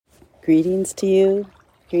Greetings to you.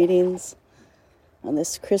 Greetings on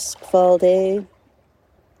this crisp fall day.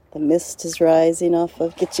 The mist is rising off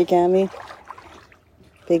of Gitchigami,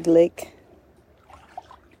 Big Lake.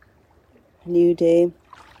 A new day.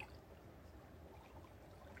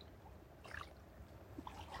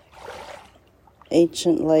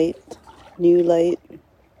 Ancient light, new light.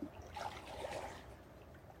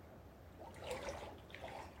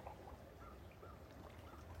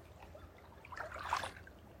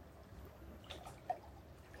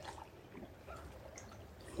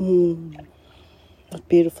 What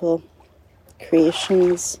beautiful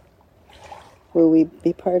creations will we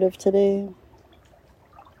be part of today?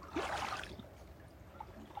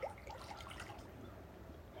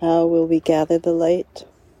 How will we gather the light?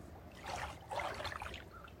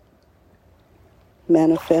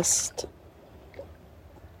 Manifest,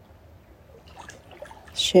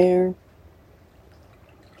 share,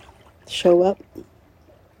 show up,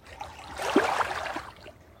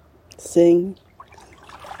 sing.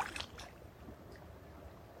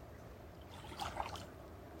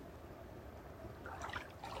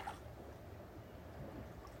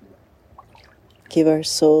 Give our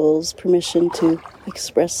souls permission to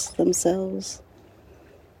express themselves,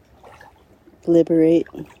 liberate.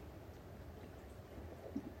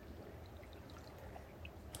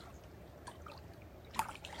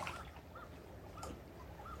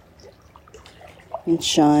 And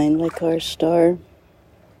shine like our star.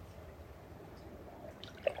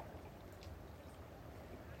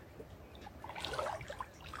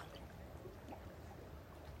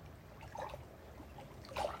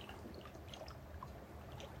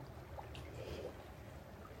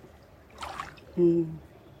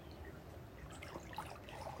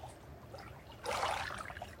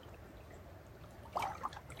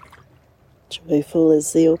 Joyful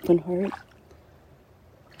is the open heart.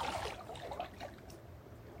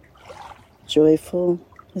 Joyful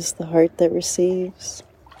is the heart that receives.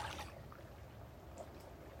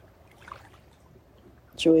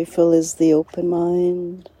 Joyful is the open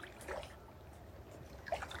mind.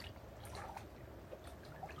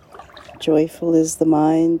 Joyful is the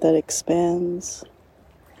mind that expands.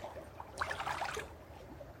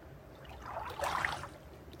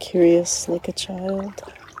 Curious like a child.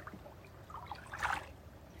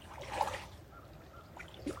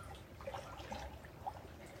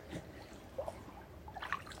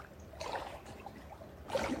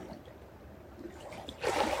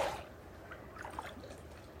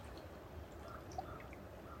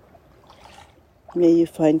 May you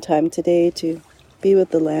find time today to be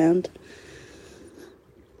with the land.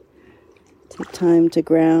 Take time to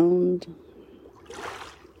ground.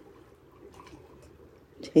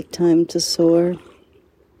 Take time to soar.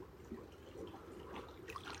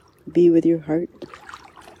 Be with your heart.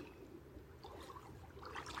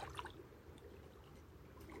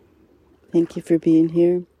 Thank you for being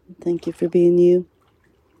here. Thank you for being you.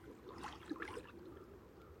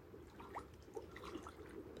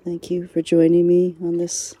 Thank you for joining me on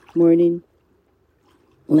this morning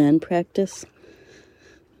land practice.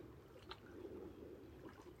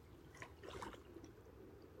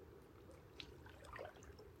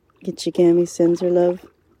 Gitchigami sends her love.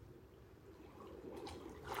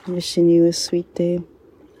 Wishing you a sweet day.